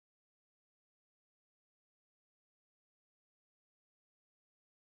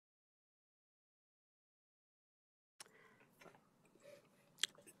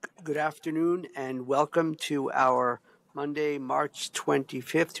Good afternoon and welcome to our Monday, March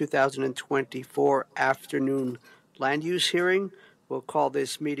 25th, 2024 afternoon land use hearing. We'll call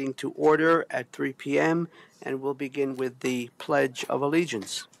this meeting to order at 3 p.m. and we'll begin with the Pledge of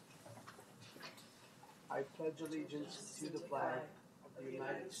Allegiance. I pledge allegiance to the flag of the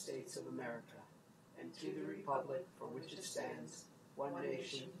United States of America and to the republic for which it stands, one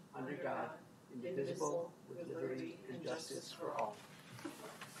nation, under God, indivisible, with liberty and justice for all.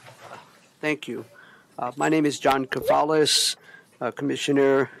 Thank you. My name is John Kafalis,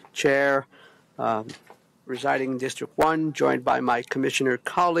 Commissioner, Chair, residing in District 1, joined by my Commissioner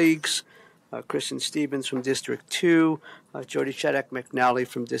colleagues, Kristen Stevens from District 2, Jody Shedek McNally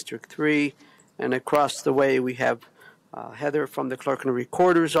from District 3, and across the way we have Heather from the Clerk and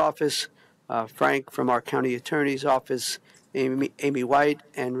Recorder's Office, Frank from our County Attorney's Office, Amy White,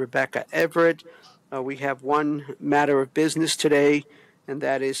 and Rebecca Everett. We have one matter of business today, and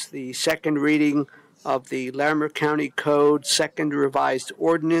that is the second reading of the Larimer County Code, Second Revised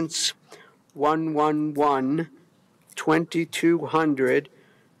Ordinance 111-2200,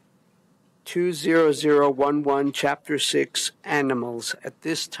 20011, Chapter 6, Animals. At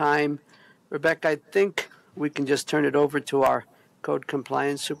this time, Rebecca, I think we can just turn it over to our Code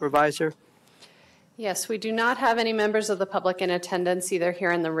Compliance Supervisor. Yes, we do not have any members of the public in attendance either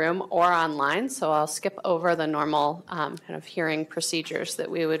here in the room or online, so I'll skip over the normal kind of hearing procedures that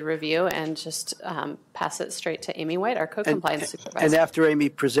we would review and just pass it straight to Amy White, our Code Compliance Supervisor. And after Amy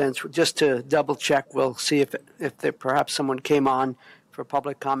presents, just to double check, we'll see if there, perhaps someone came on for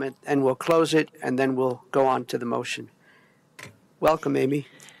public comment, and we'll close it, and then we'll go on to the motion. Welcome, Amy.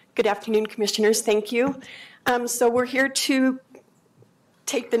 Good afternoon, Commissioners. Thank you. So we're here to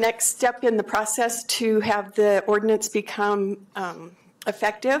take the next step in the process to have the ordinance become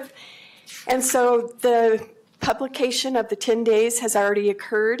effective. And so the publication of the 10 days has already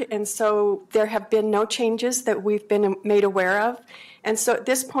occurred, and so there have been no changes that we've been made aware of. And so at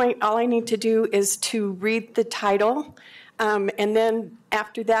this point, all I need to do is to read the title, and then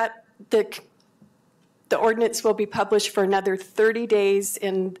after that, the ordinance will be published for another 30 days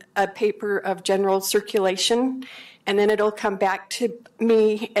in a paper of general circulation, and then it'll come back to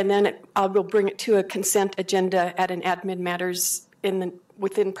me, and then I will bring it to a consent agenda at an admin matters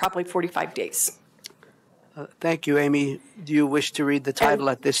within probably 45 days. Thank you, Amy. Do you wish to read the title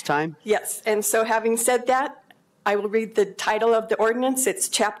at this time? Yes, and so having said that, I will read the title of the ordinance. It's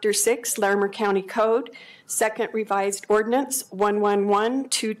Chapter 6, Larimer County Code, Second Revised Ordinance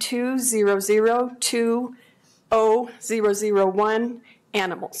 111-2200-20001,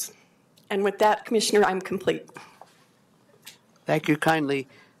 Animals. And with that, Commissioner, I'm complete. Thank you kindly.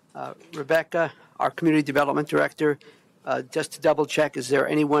 Rebecca, our Community Development Director, just to double check, is there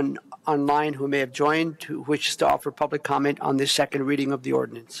anyone online who may have joined who wishes to offer public comment on this second reading of the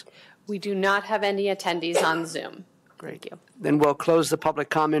ordinance? We do not have any attendees on Zoom. Great. Thank you. Then we'll close the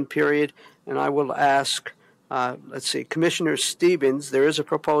public comment period, and I will ask, Commissioner Stevens, there is a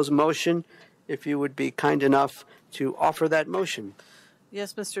proposed motion. If you would be kind enough to offer that motion.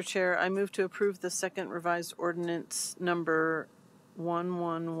 Yes, Mr. Chair. I move to approve the second revised ordinance number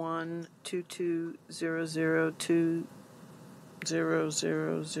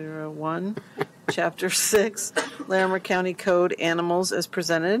 111-2200-20001, Chapter 6, Larimer County Code, Animals, as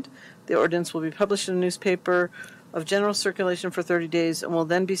presented. The ordinance will be published in a newspaper of general circulation for 30 days and will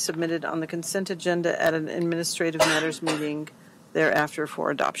then be submitted on the consent agenda at an administrative matters meeting thereafter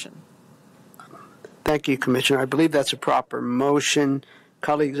for adoption. Thank you, Commissioner. I believe that's a proper motion.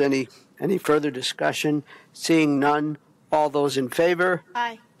 Colleagues, any further discussion? Seeing none, all those in favor?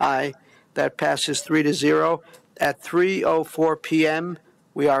 Aye. Aye. That passes 3-0. At 3:04 p.m.,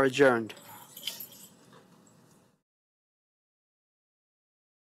 we are adjourned.